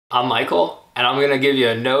I'm Michael, and I'm going to give you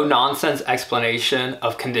a no-nonsense explanation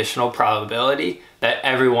of conditional probability that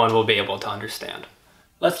everyone will be able to understand.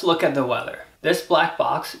 Let's look at the weather. This black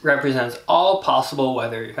box represents all possible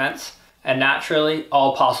weather events, and naturally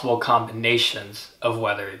all possible combinations of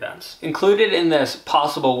weather events. Included in this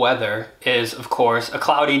possible weather is, of course, a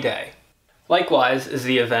cloudy day. Likewise is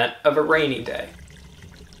the event of a rainy day.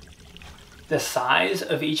 The size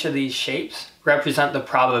of each of these shapes represent the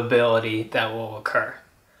probability that will occur.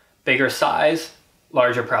 Bigger size,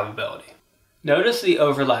 larger probability. Notice the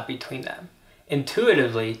overlap between them.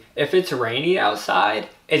 Intuitively, if it's rainy outside,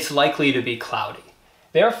 it's likely to be cloudy.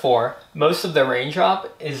 Therefore, most of the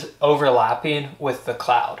raindrop is overlapping with the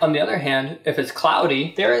cloud. On the other hand, if it's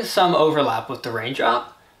cloudy, there is some overlap with the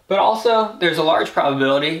raindrop, but also there's a large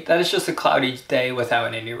probability that it's just a cloudy day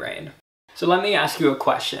without any rain. So let me ask you a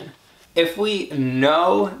question. If we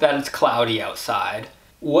know that it's cloudy outside,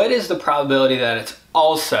 what is the probability that it's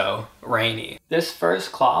also rainy? This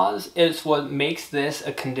first clause is what makes this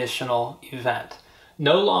a conditional event.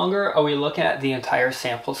 No longer are we looking at the entire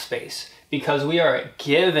sample space because we are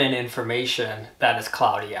given information that it's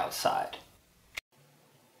cloudy outside.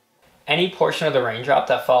 Any portion of the raindrop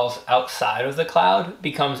that falls outside of the cloud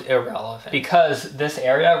becomes irrelevant because this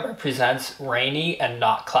area represents rainy and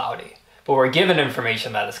not cloudy, but we're given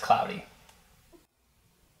information that it's cloudy.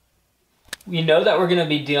 We know that we're going to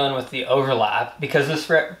be dealing with the overlap because this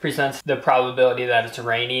represents the probability that it's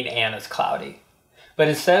raining and it's cloudy. But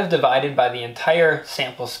instead of divided by the entire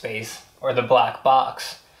sample space, or the black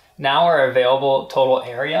box, now our available total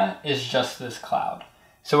area is just this cloud.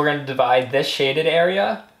 So we're going to divide this shaded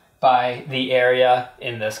area by the area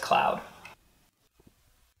in this cloud.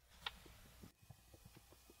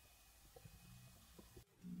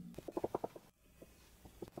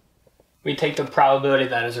 We take the probability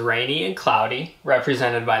that is rainy and cloudy,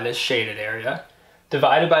 represented by this shaded area,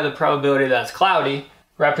 divided by the probability that it's cloudy,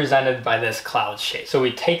 represented by this cloud shape. So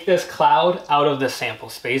we take this cloud out of the sample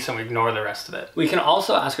space and we ignore the rest of it. We can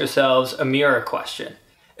also ask ourselves a mirror question.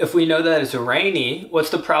 If we know that it's rainy,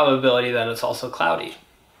 what's the probability that it's also cloudy?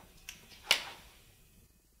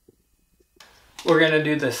 We're going to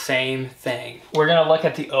do the same thing. We're going to look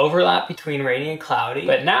at the overlap between rainy and cloudy,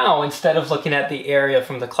 but now instead of looking at the area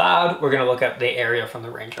from the cloud, we're going to look at the area from the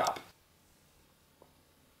raindrop.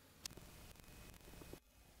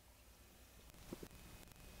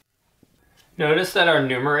 Notice that our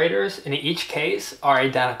numerators in each case are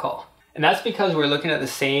identical, and that's because we're looking at the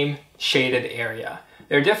same shaded area.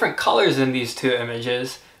 There are different colors in these two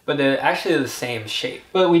images, but they're actually the same shape.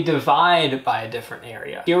 But we divide by a different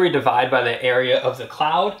area. Here we divide by the area of the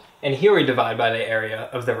cloud, and here we divide by the area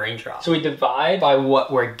of the raindrop. So we divide by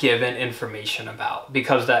what we're given information about,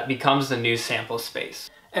 because that becomes the new sample space.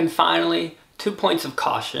 And finally, 2 points of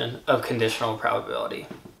caution of conditional probability.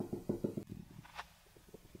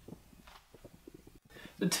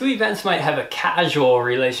 The two events might have a casual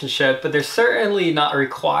relationship, but they're certainly not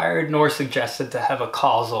required nor suggested to have a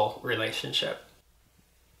causal relationship.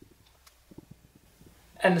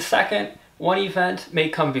 And the second, one event may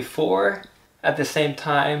come before, at the same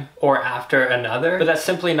time, or after another, but that's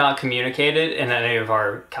simply not communicated in any of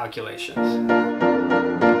our calculations.